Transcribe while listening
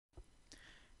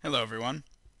Hello everyone.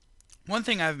 One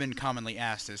thing I've been commonly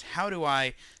asked is how do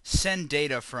I send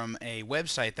data from a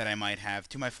website that I might have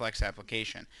to my Flex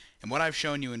application? And what I've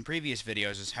shown you in previous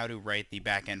videos is how to write the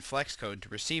backend Flex code to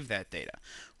receive that data.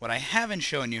 What I haven't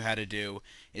shown you how to do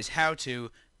is how to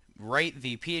write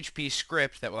the PHP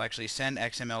script that will actually send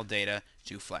XML data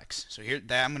to Flex. So I'm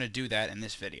going to do that in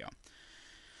this video.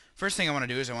 First thing I want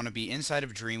to do is I want to be inside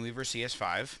of Dreamweaver CS5.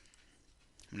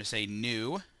 I'm going to say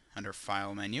New under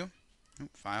File menu.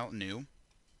 File, New.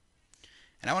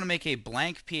 And I want to make a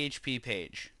blank PHP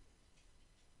page.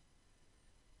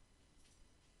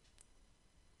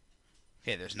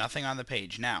 Okay, there's nothing on the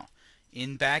page. Now,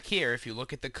 in back here, if you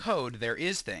look at the code, there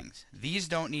is things. These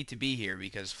don't need to be here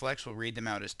because Flex will read them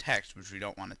out as text, which we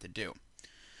don't want it to do.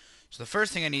 So the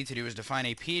first thing I need to do is define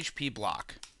a PHP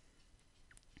block.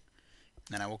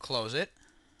 Then I will close it.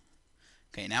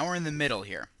 Okay, now we're in the middle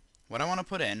here. What I want to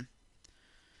put in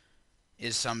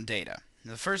is some data.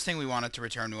 The first thing we want it to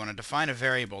return, we want to define a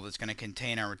variable that's going to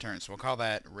contain our return. So we'll call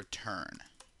that return.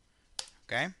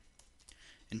 Okay?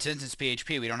 And since it's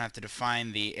PHP, we don't have to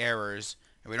define the errors,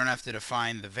 and we don't have to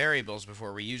define the variables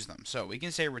before we use them. So we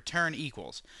can say return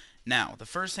equals. Now, the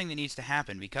first thing that needs to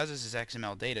happen, because this is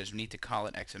XML data, is we need to call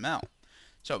it XML.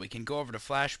 So we can go over to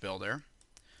Flash Builder,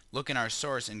 look in our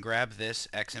source, and grab this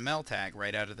XML tag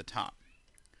right out of the top.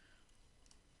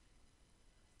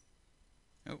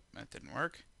 Oh, that didn't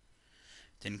work.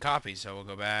 Didn't copy, so we'll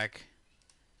go back,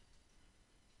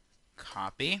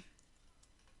 copy,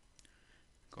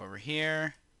 go over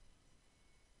here,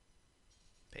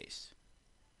 paste.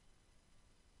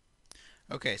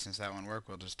 Okay, since that one worked,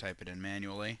 we'll just type it in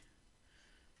manually.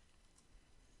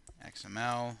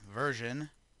 XML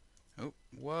version. Oh,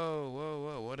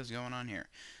 whoa, what is going on here?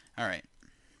 Alright,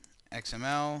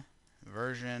 XML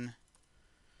version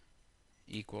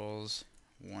equals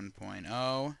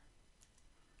 1.0.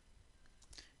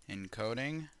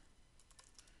 Encoding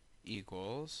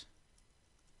equals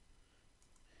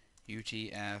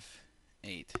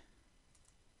UTF-8.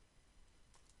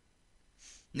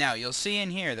 Now you'll see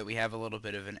in here that we have a little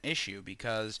bit of an issue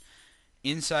because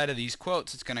inside of these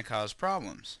quotes it's going to cause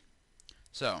problems.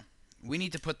 So we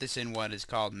need to put this in what is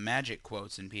called magic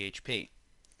quotes in PHP.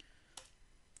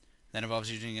 That involves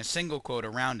using a single quote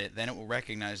around it, then it will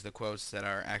recognize the quotes that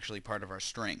are actually part of our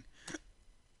string.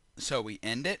 So we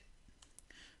end it.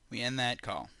 We end that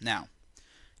call. Now,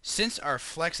 since our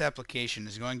Flex application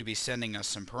is going to be sending us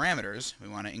some parameters, we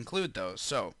want to include those.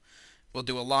 So we'll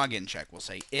do a login check. We'll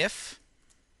say if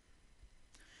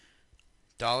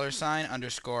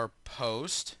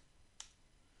 $_post,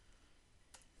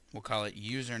 we'll call it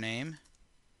username,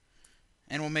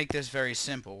 and we'll make this very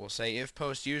simple. We'll say if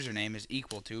post username is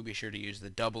equal to, be sure to use the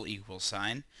double equal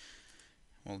sign.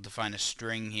 We'll define a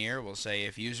string here. We'll say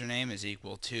if username is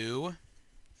equal to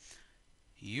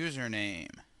username.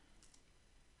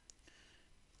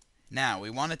 Now,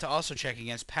 we want it to also check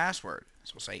against password.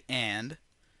 So we'll say and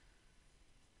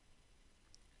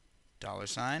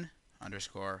 $_post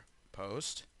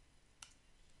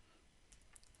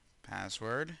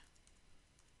password.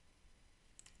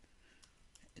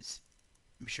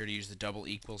 Be sure to use the double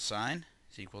equal sign.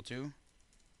 Is equal to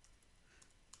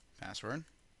password.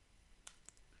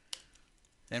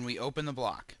 Then we open the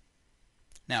block.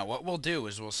 Now, what we'll do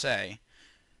is we'll say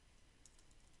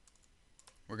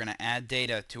we're going to add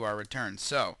data to our return.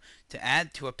 So,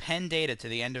 to append data to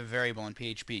the end of a variable in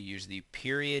PHP, use the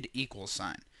period equal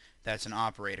sign. That's an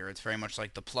operator. It's very much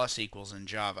like the plus equals in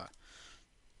Java.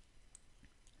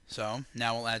 So,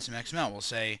 now we'll add some XML. We'll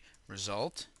say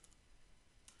result.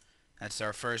 That's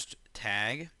our first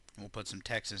tag. We'll put some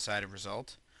text inside of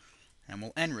result. And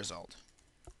we'll end result.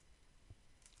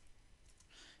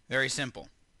 Very simple.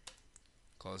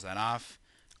 Close that off.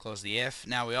 Close the if.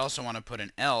 Now we also want to put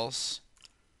an else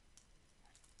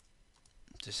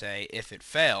to say if it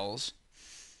fails,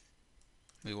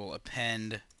 we will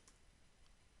append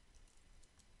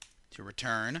to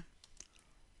return.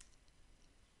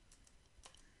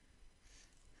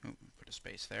 Ooh, put a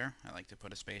space there. I like to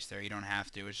put a space there. You don't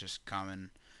have to. It's just common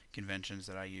conventions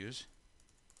that I use.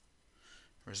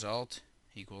 Result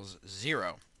equals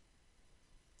 0/result.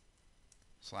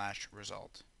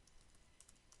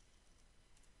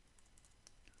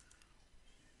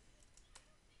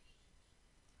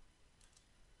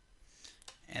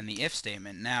 And the if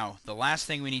statement. Now, the last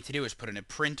thing we need to do is put in a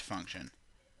print function.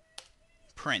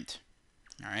 Print.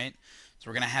 Alright? So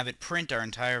we're going to have it print our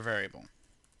entire variable.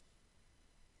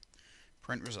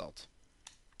 Print result.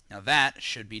 Now that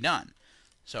should be done.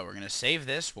 So we're going to save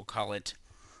this. We'll call it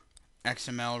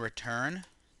XML return.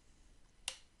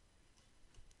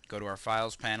 Go to our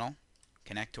Files panel.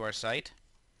 Connect to our site.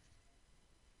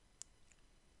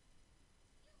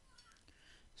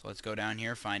 So let's go down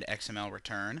here, find XML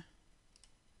return,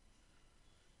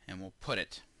 and we'll put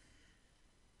it.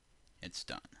 It's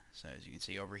done. So as you can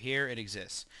see over here, it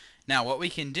exists. Now what we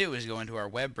can do is go into our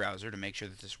web browser to make sure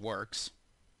that this works.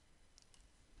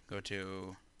 Go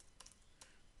to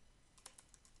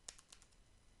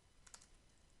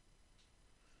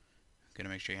going to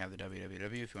make sure you have the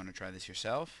www if you want to try this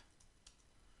yourself.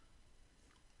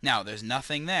 Now there's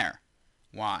nothing there.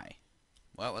 Why?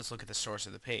 Well, let's look at the source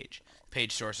of the page.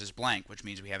 Page source is blank, which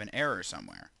means we have an error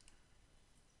somewhere.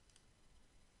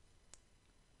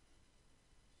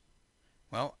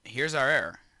 Well, here's our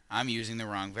error. I'm using the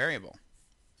wrong variable.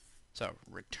 So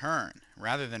return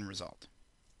rather than result.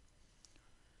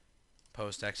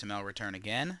 Post XML return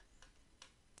again.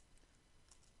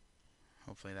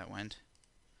 Hopefully that went.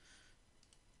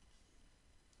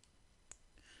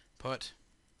 Put.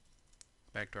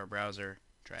 Back to our browser.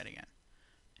 Try it again.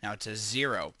 Now it says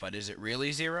 0, but is it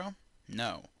really 0?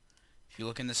 No. If you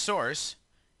look in the source,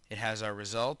 it has our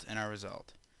result and our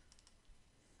result.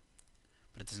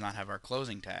 But it does not have our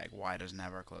closing tag. Why doesn't it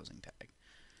have our closing tag?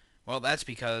 Well, that's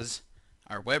because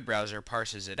our web browser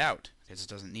parses it out, because it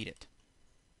doesn't need it.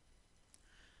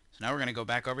 So now we're going to go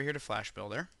back over here to Flash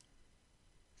Builder.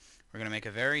 We're going to make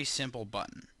a very simple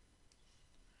button.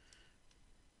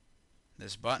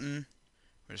 This button,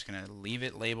 we're just going to leave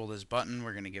it labeled as button.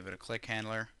 We're going to give it a click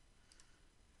handler.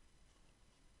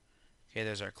 Okay,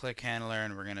 there's our click handler,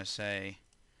 and we're going to say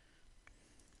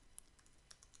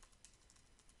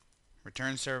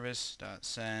return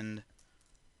service.send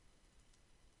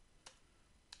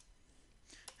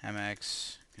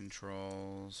mx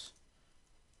controls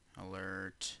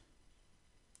alert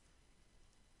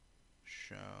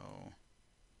show.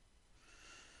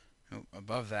 Oh,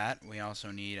 above that, we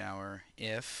also need our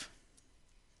if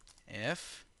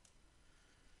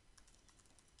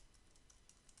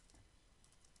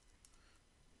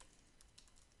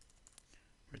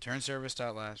return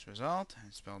service.last result.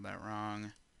 I spelled that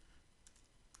wrong.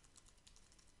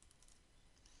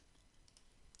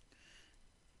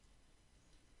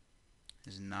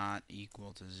 Is not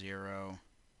equal to 0.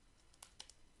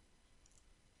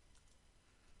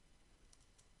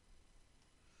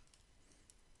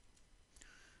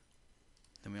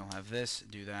 Then we'll have this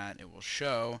do that. It will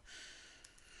show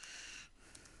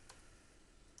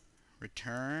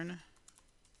return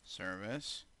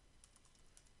service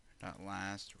dot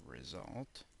last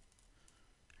result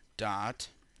dot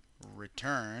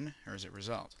return, or is it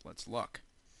result? Let's look.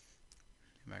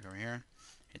 Back over here.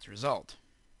 It's result.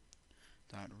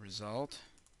 Dot result.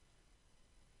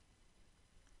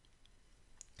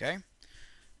 Okay.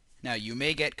 Now you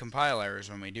may get compile errors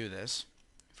when we do this,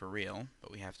 for real, but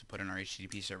we have to put in our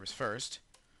HTTP service first.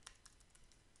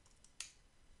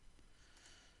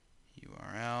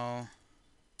 URL.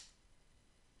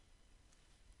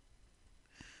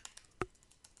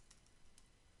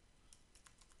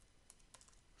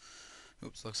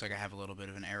 Oops, looks like I have a little bit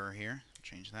of an error here.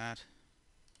 Change that.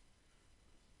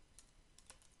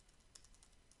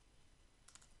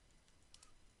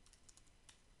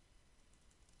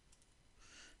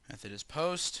 Method is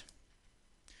post,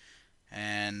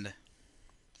 and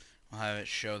we'll have it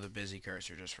show the busy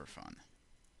cursor just for fun.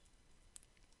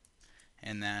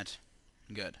 And that,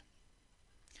 good.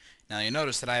 Now you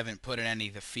notice that I haven't put in any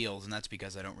of the fields, and that's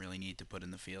because I don't really need to put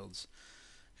in the fields.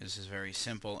 This is very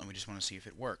simple, and we just want to see if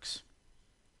it works.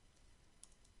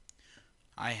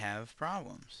 I have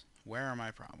problems. Where are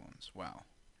my problems? Well,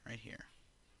 right here.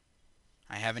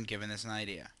 I haven't given this an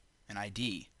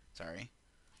ID, sorry.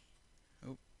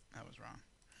 Oop, that was wrong.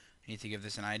 I need to give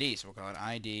this an ID, so we'll call it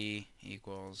ID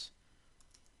equals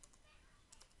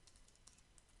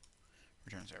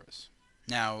return service.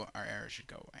 Now our error should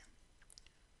go away.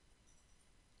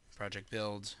 Project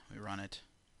builds, we run it.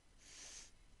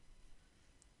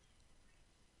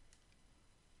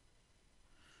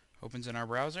 Opens in our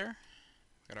browser.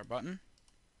 Got our button,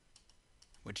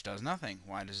 which does nothing.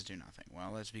 Why does it do nothing?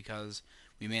 Well, that's because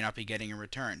we may not be getting a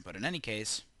return. But in any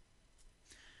case,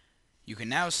 you can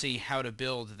now see how to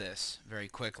build this very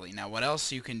quickly. Now, what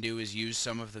else you can do is use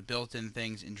some of the built-in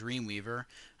things in Dreamweaver.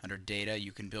 Under data,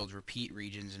 you can build repeat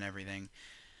regions and everything.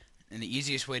 And the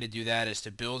easiest way to do that is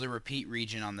to build a repeat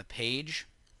region on the page,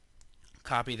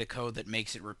 copy the code that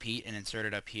makes it repeat, and insert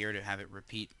it up here to have it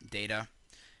repeat data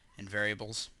and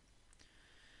variables.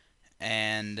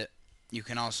 And you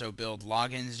can also build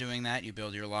logins doing that. You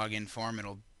build your login form,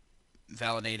 it'll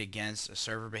validate against a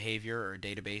server behavior or a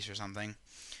database or something,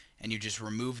 and you just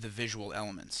remove the visual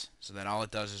elements so that all it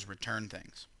does is return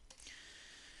things.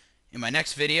 In my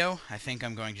next video, I think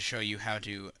I'm going to show you how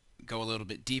to go a little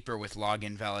bit deeper with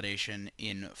login validation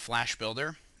in Flash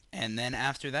Builder And then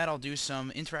after that, I'll do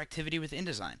some interactivity with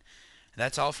InDesign.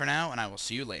 That's all for now, and I will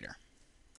see you later.